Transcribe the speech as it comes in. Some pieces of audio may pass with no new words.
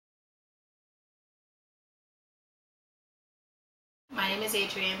name is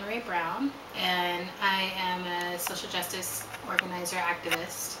Adrienne Marie Brown, and I am a social justice organizer,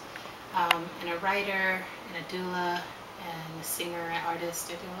 activist, and a writer, and a doula, and a singer, an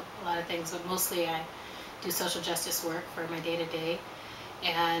artist. I do a lot of things, but mostly I do social justice work for my day-to-day.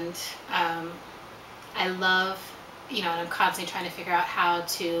 And I love, and I'm constantly trying to figure out how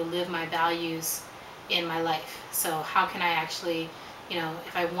to live my values in my life. So how can I actually,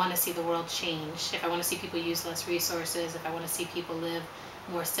 if I want to see the world change, if I want to see people use less resources, if I want to see people live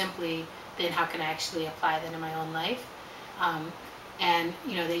more simply, then how can I actually apply that in my own life? And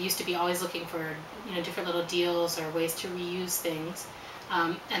they used to be always looking for different little deals or ways to reuse things.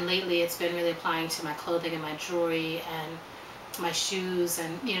 And lately it's been really applying to my clothing and my jewelry and my shoes,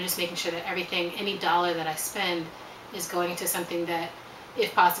 and just making sure that everything, any dollar that I spend, is going to something that,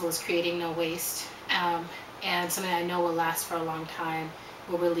 if possible, is creating no waste, and something I know will last for a long time,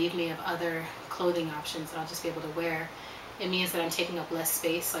 will relieve me of other clothing options that I'll just be able to wear. It means that I'm taking up less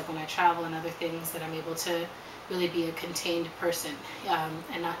space, like when I travel and other things, that I'm able to really be a contained person,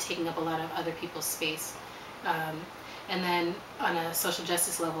 and not taking up a lot of other people's space. And then on a social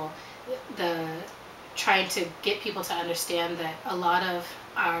justice level, trying to get people to understand that a lot of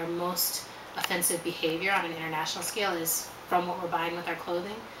our most offensive behavior on an international scale is from what we're buying with our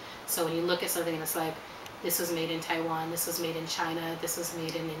clothing. So when you look at something and it's like, this was made in Taiwan, this was made in China, this was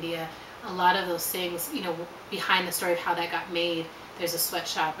made in India, a lot of those things, behind the story of how that got made, there's a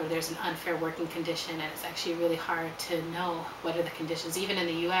sweatshop or there's an unfair working condition, and it's actually really hard to know what are the conditions, even in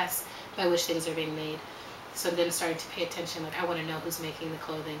the US, by which things are being made. So then starting to pay attention, like I want to know who's making the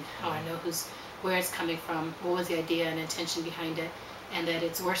clothing, I want to know where it's coming from, what was the idea and intention behind it, and that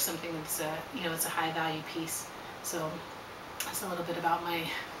it's worth something that's it's a high value piece. So that's a little bit about my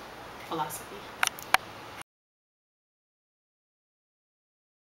philosophy.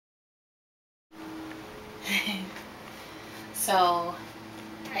 So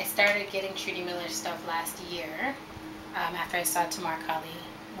I started getting Trudy Miller stuff last year, after I saw Tamar Kali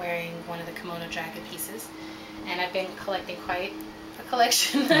wearing one of the kimono dragon pieces, and I've been collecting quite a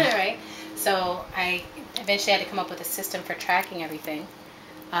collection, right? So I eventually had to come up with a system for tracking everything,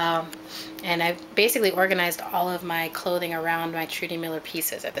 and I basically organized all of my clothing around my Trudy Miller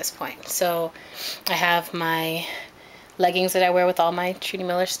pieces at this point. So I have my leggings that I wear with all my Trudy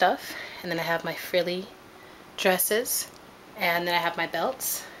Miller stuff, and then I have my frilly dresses, and then I have my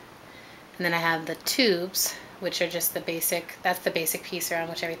belts, and then I have the tubes, which are just the basic, that's the basic piece around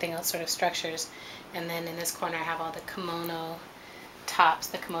which everything else sort of structures. And then in this corner I have all the kimono tops,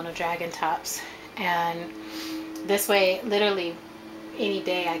 the kimono dragon tops. And this way, literally any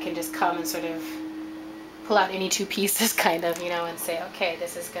day I can just come and sort of pull out any two pieces kind of, and say, okay,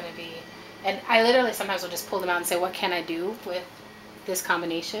 this is going to be, and I literally sometimes will just pull them out and say, what can I do with this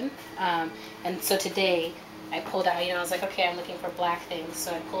combination? And so today I pulled out, I was like, okay, I'm looking for black things.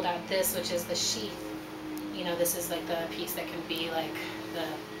 So I pulled out this, which is the sheath. This is like the piece that can be like the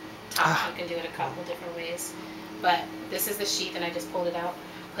top. You can do it a couple different ways. But this is the sheath, and I just pulled it out,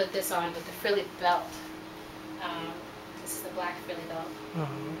 put this on with the frilly belt. This is the black frilly belt.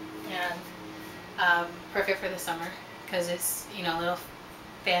 And perfect for the summer, because it's, little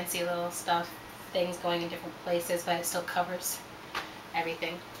fancy little stuff, things going in different places, but it still covers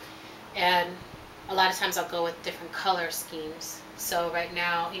everything. And a lot of times I'll go with different color schemes. So right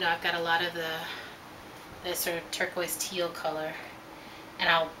now, I've got a lot of this sort of turquoise teal color, and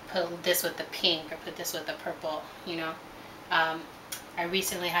I'll put this with the pink or put this with the purple. I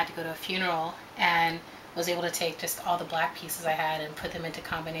recently had to go to a funeral and was able to take just all the black pieces I had and put them into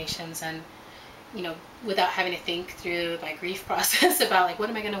combinations, and without having to think through my grief process about like, what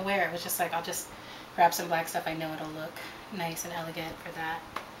am I going to wear? It was just like, I'll just grab some black stuff I know it'll look nice and elegant for that.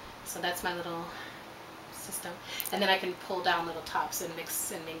 So that's my little system. And then I can pull down little tops and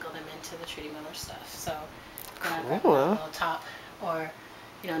mix and mingle them into the Trudy Miller stuff. So cool. A little top, or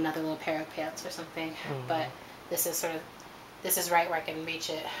another little pair of pants or something. But this is right where I can reach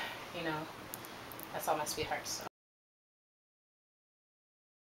it. That's all my sweethearts. So.